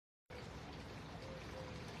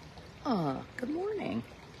Good morning.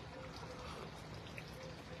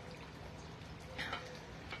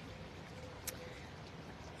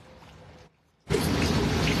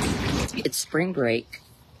 It's spring break,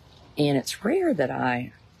 and it's rare that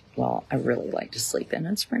I really like to sleep in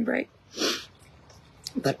on spring break.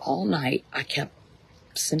 But all night,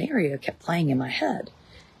 scenario kept playing in my head.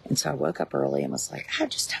 And so I woke up early and was like, I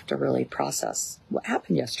just have to really process what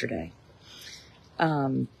happened yesterday.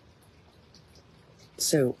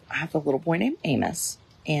 So I have a little boy named Amos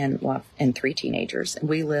and 3 teenagers, and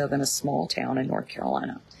we live in a small town in North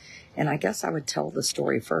Carolina. And I guess I would tell the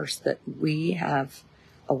story first that we have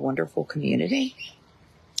a wonderful community,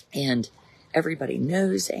 and everybody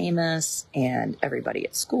knows Amos, and everybody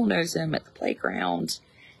at school knows him, at the playground,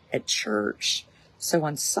 at church. So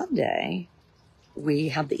on Sunday, we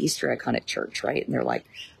have the Easter egg hunt at church, right? And they're like,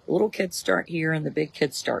 the little kids start here and the big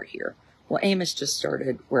kids start here. Well, Amos just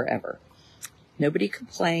started wherever. Nobody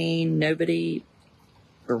complained. Nobody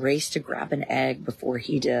raced to grab an egg before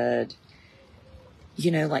he did. He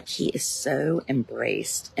is so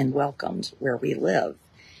embraced and welcomed where we live.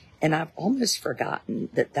 And I've almost forgotten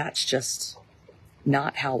that that's just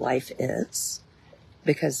not how life is,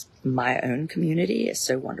 because my own community is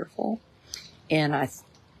so wonderful. And I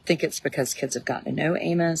think it's because kids have gotten to know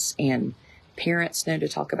Amos, and parents know to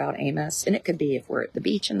talk about Amos. And it could be if we're at the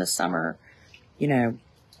beach in the summer.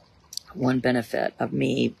 One benefit of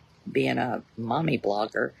me being a mommy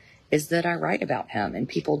blogger is that I write about him and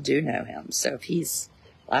people do know him. So if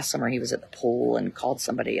last summer he was at the pool and called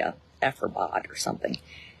somebody a efferbot or something.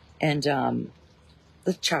 And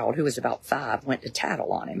the child, who was about 5, went to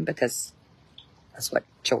tattle on him because that's what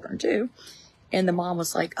children do. And the mom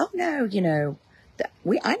was like, oh no,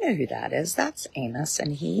 I know who that is. That's Amos,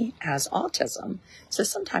 and he has autism. So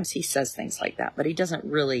sometimes he says things like that, but he doesn't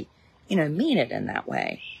really, mean it in that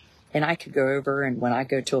way. And I could go over, and when I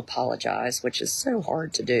go to apologize, which is so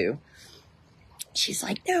hard to do, she's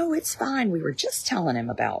like, no, it's fine. We were just telling him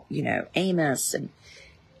about, Amos. And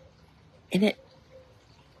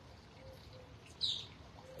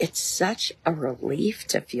it's such a relief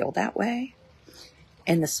to feel that way.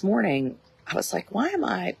 And this morning I was like,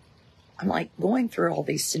 I'm like going through all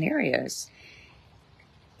these scenarios.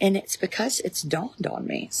 And it's because it's dawned on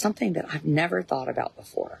me, something that I've never thought about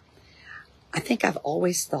before. I think I've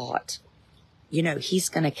always thought, he's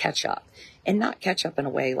going to catch up, and not catch up in a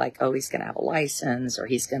way like, oh, he's going to have a license, or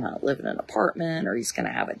he's going to live in an apartment, or he's going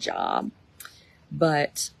to have a job.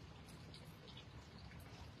 But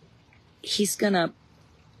he's going to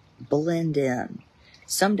blend in.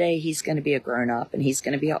 Someday he's going to be a grown up, and he's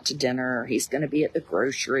going to be out to dinner, or he's going to be at the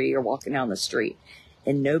grocery or walking down the street,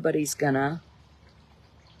 and they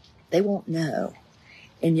won't know.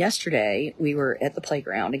 And yesterday we were at the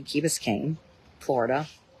playground in Key Biscayne, Florida.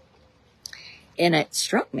 And it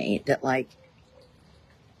struck me that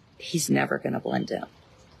he's never going to blend in.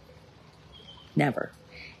 Never.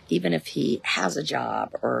 Even if he has a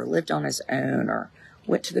job or lived on his own or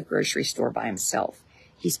went to the grocery store by himself,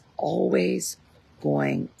 he's always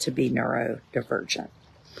going to be neurodivergent.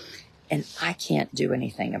 And I can't do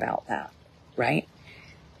anything about that, right?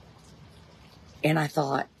 And I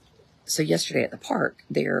thought, so yesterday at the park,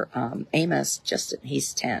 Amos,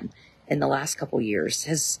 he's 10, in the last couple years,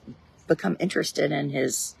 has become interested in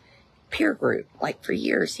his peer group. Like for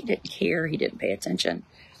years, he didn't care, he didn't pay attention,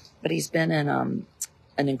 but he's been in an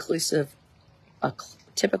inclusive,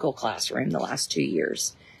 typical classroom the last 2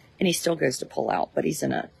 years, and he still goes to pull out, but he's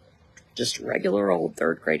in a just regular old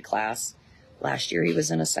 3rd grade class. Last year, he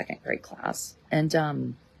was in a 2nd grade class, and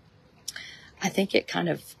I think it kind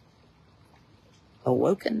of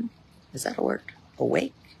awoken. Is that a word?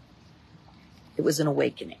 Awake? It was an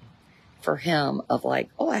awakening for him of I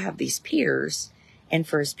have these peers, and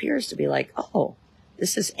for his peers to be like, oh,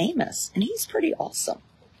 this is Amos, and he's pretty awesome.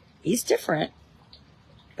 He's different,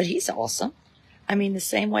 but he's awesome. I mean, the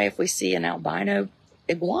same way if we see an albino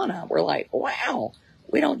iguana, we're like, wow,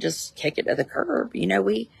 we don't just kick it to the curb.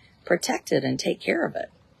 We protect it and take care of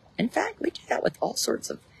it. In fact, we do that with all sorts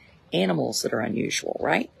of animals that are unusual,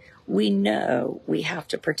 right? We know we have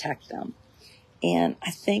to protect them. And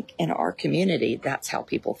I think in our community, that's how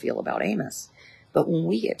people feel about Amos. But when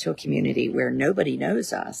we get to a community where nobody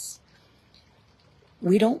knows us,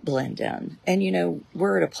 we don't blend in. And,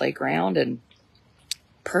 we're at a playground and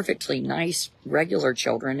perfectly nice, regular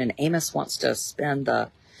children, and Amos wants to spin the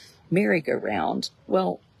merry-go-round.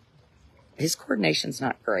 Well, his coordination's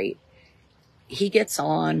not great. He gets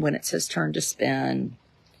on when it's his turn to spin.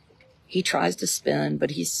 He tries to spin,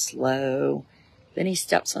 but he's slow. Then he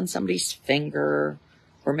steps on somebody's finger,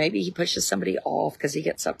 or maybe he pushes somebody off because he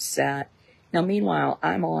gets upset. Now, meanwhile,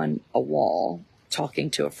 I'm on a wall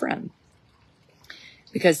talking to a friend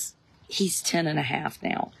because he's 10 and a half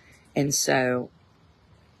now. And so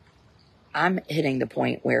I'm hitting the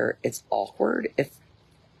point where it's awkward if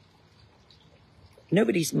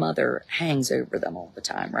nobody's mother hangs over them all the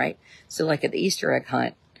time, right? So like at the Easter egg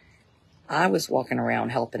hunt, I was walking around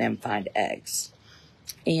helping him find eggs.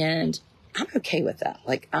 And I'm okay with that.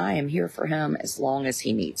 Like, I am here for him as long as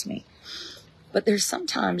he needs me. But there's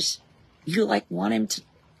sometimes you like want him to,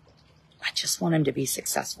 I just want him to be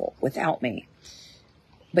successful without me.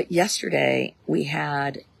 But yesterday we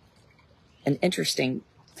had an interesting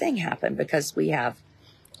thing happen because we have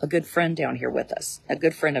a good friend down here with us, a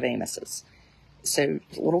good friend of Amos's. So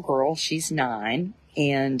the little girl, she's 9,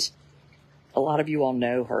 and a lot of you all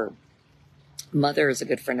know her mother is a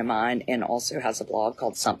good friend of mine and also has a blog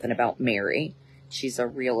called Something About Mary. She's a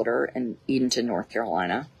realtor in Edenton, North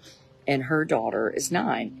Carolina, and her daughter is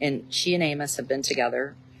 9. And she and Amos have been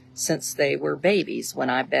together since they were babies when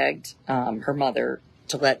I begged her mother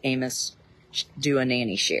to let Amos do a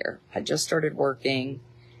nanny share. I just started working.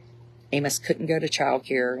 Amos couldn't go to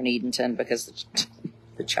childcare in Edenton because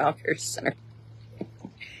the childcare center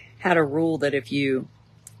had a rule that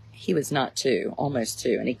he was not 2, almost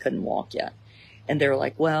 2, and he couldn't walk yet. And they were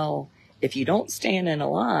like, well, if you don't stand in a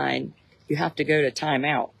line, you have to go to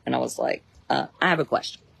timeout. And I was like, I have a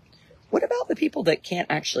question. What about the people that can't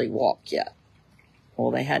actually walk yet?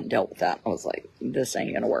 Well, they hadn't dealt with that. I was like, this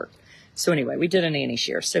ain't going to work. So anyway, we did a nanny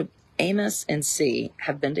share. So Amos and C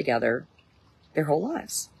have been together their whole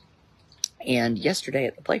lives. And yesterday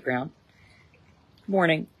at the playground,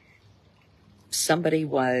 morning, somebody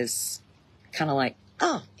was kind of like,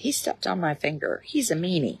 oh, he stepped on my finger. He's a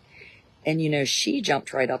meanie. And, she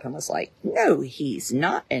jumped right up and was like, no, he's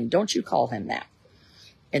not. And don't you call him that.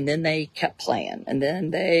 And then they kept playing. And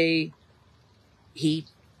then he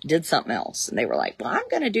did something else. And they were like, well, I'm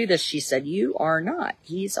going to do this. She said, you are not.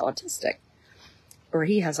 He's autistic. Or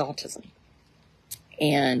he has autism.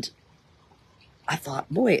 And I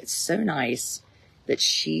thought, boy, it's so nice that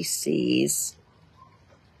she sees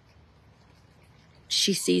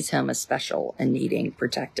him as special and needing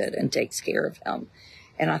protected and takes care of him.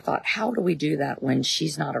 And I thought, how do we do that when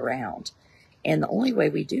she's not around? And the only way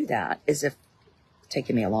we do that is if,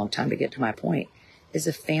 taking me a long time to get to my point, is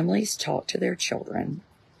if families talk to their children,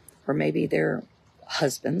 or maybe their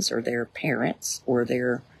husbands or their parents or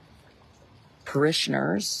their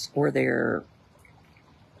parishioners or their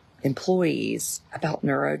employees about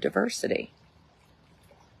neurodiversity.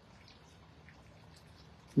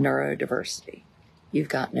 Neurodiversity. You've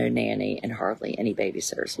got no nanny and hardly any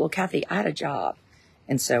babysitters. Well, Kathy, I had a job.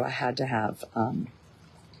 And so I had to have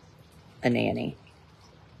a nanny.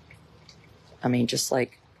 I mean, just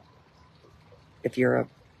like if you're a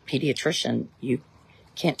pediatrician, you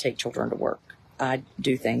can't take children to work. I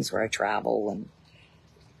do things where I travel and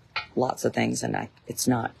lots of things, and it's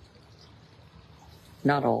not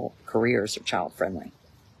all careers are child friendly.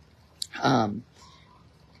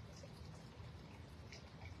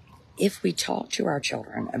 If we talk to our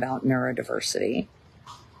children about neurodiversity,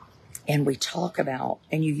 and we talk about,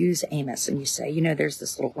 and you use Amos and you say, there's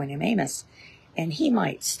this little boy named Amos, and he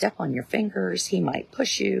might step on your fingers, he might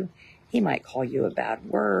push you, he might call you a bad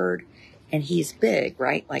word, and he's big,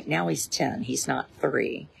 right? Like now he's 10, he's not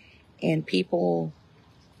 3. And people,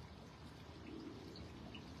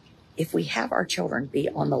 if we have our children be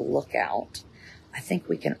on the lookout, I think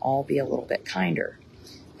we can all be a little bit kinder.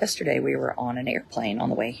 Yesterday we were on an airplane on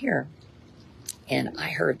the way here, and I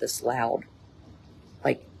heard this loud,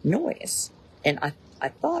 noise. And I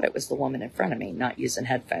thought it was the woman in front of me not using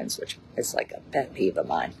headphones, which is like a pet peeve of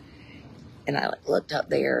mine. And I looked up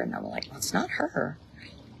there and I'm like, well, it's not her.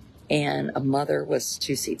 And a mother was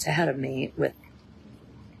 2 seats ahead of me with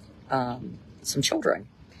some children.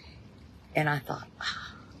 And I thought,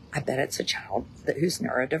 I bet it's a child who's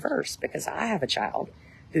neurodiverse, because I have a child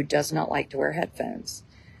who does not like to wear headphones.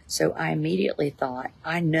 So I immediately thought,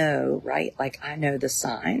 I know, right? Like I know the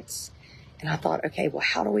signs. And I thought, okay, well,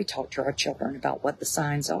 how do we talk to our children about what the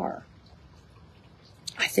signs are?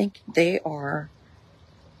 I think they are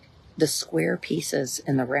the square pieces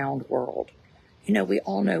in the round world. We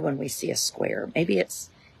all know when we see a square. Maybe it's,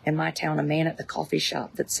 in my town, a man at the coffee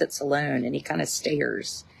shop that sits alone and he kind of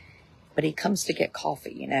stares. But he comes to get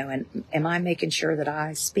coffee, and am I making sure that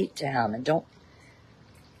I speak to him and don't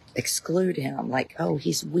exclude him? Like, oh,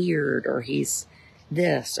 he's weird, or he's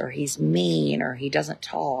this, or he's mean, or he doesn't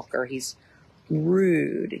talk, or he's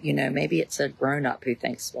rude. Maybe it's a grown-up who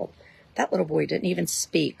thinks, well, that little boy didn't even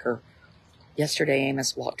speak. Or yesterday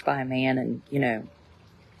Amos walked by a man and,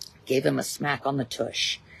 gave him a smack on the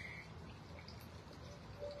tush.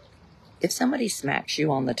 If somebody smacks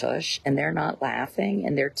you on the tush and they're not laughing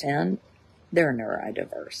and they're 10, they're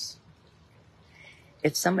neurodiverse.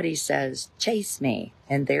 If somebody says, chase me,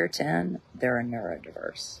 and they're 10, they're a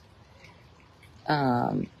neurodiverse.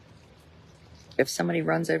 If somebody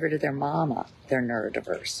runs over to their mama, they're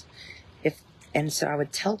neurodiverse. And so I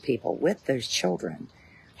would tell people with those children,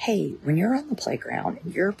 hey, when you're on the playground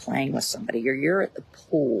and you're playing with somebody, or you're at the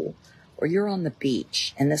pool, or you're on the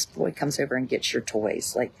beach, and this boy comes over and gets your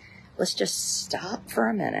toys, like, let's just stop for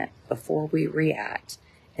a minute before we react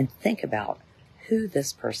and think about who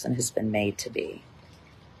this person has been made to be.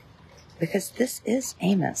 Because this is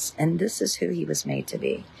Amos, and this is who he was made to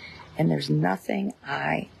be. And there's nothing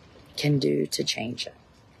I can do to change it.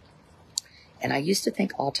 And I used to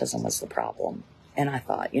think autism was the problem. And I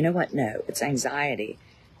thought, you know what? No, it's anxiety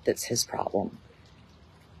that's his problem.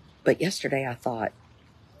 But yesterday I thought,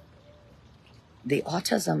 the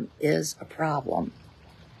autism is a problem,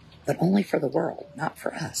 but only for the world, not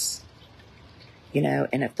for us. You know,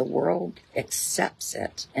 and if the world accepts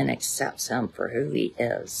it and accepts him for who he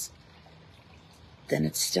is, then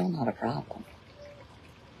it's still not a problem.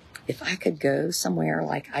 If I could go somewhere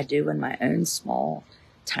like I do in my own small,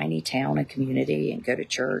 tiny town and community and go to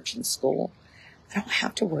church and school, I don't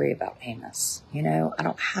have to worry about Amos. You know, I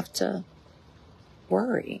don't have to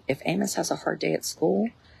worry. If Amos has a hard day at school,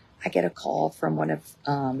 I get a call from one of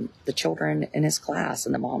the children in his class,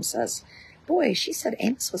 and the mom says, boy, she said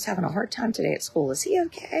Amos was having a hard time today at school. Is he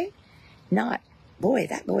okay? Not, boy,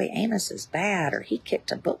 that boy Amos is bad, or he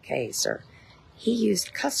kicked a bookcase, or he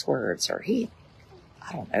used cuss words, or he,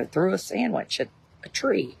 I don't know, threw a sandwich at a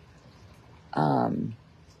tree.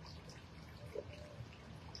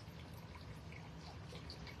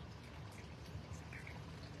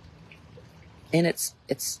 And it's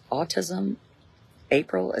autism.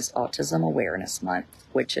 April is Autism Awareness Month,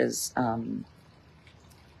 which is, I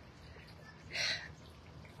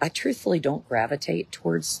truthfully don't gravitate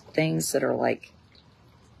towards things that are like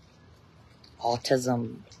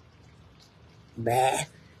autism,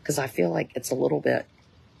 because I feel like it's a little bit,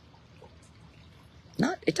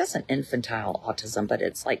 it doesn't infantile autism, but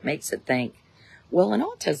it's like makes it think, well,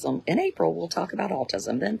 in April, we'll talk about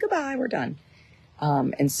autism, then goodbye, we're done.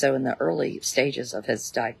 And so in the early stages of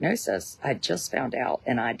his diagnosis, I just found out,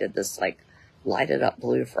 and I did this like lighted up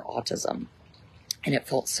blue for autism, and it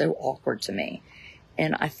felt so awkward to me.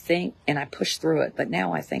 And I pushed through it, but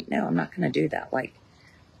now I think, no, I'm not going to do that. Like,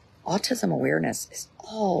 autism awareness is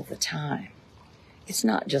all the time. It's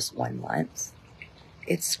not just 1 month.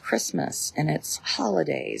 It's Christmas, and it's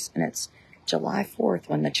holidays, and it's July 4th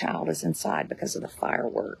when the child is inside because of the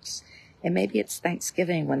fireworks. And maybe it's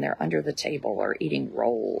Thanksgiving when they're under the table or eating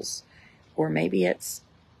rolls. Or maybe it's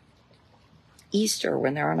Easter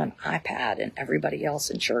when they're on an iPad and everybody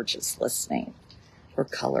else in church is listening or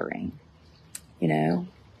coloring, you know?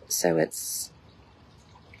 So it's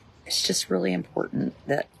just really important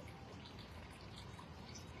that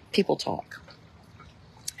people talk.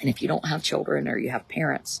 And if you don't have children or you have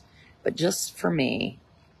parents, but just for me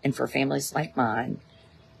and for families like mine,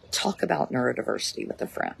 talk about neurodiversity with a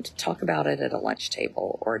friend. Talk about it at a lunch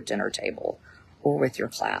table or a dinner table or with your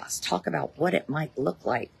class. Talk about what it might look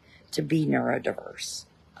like to be neurodiverse,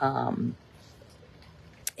 and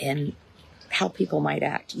how people might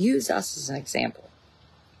act. Use us as an example.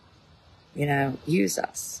 You know, use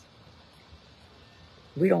us.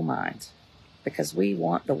 We don't mind, because we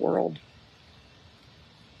want the world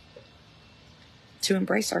to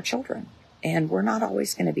embrace our children, and we're not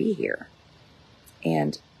always going to be here.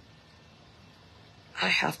 And I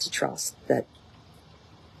have to trust that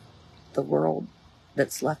the world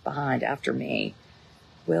that's left behind after me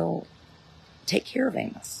will take care of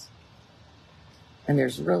Amos. And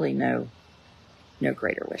there's really no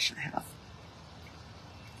greater wish I have.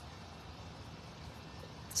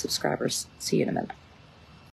 Subscribers, see you in a minute.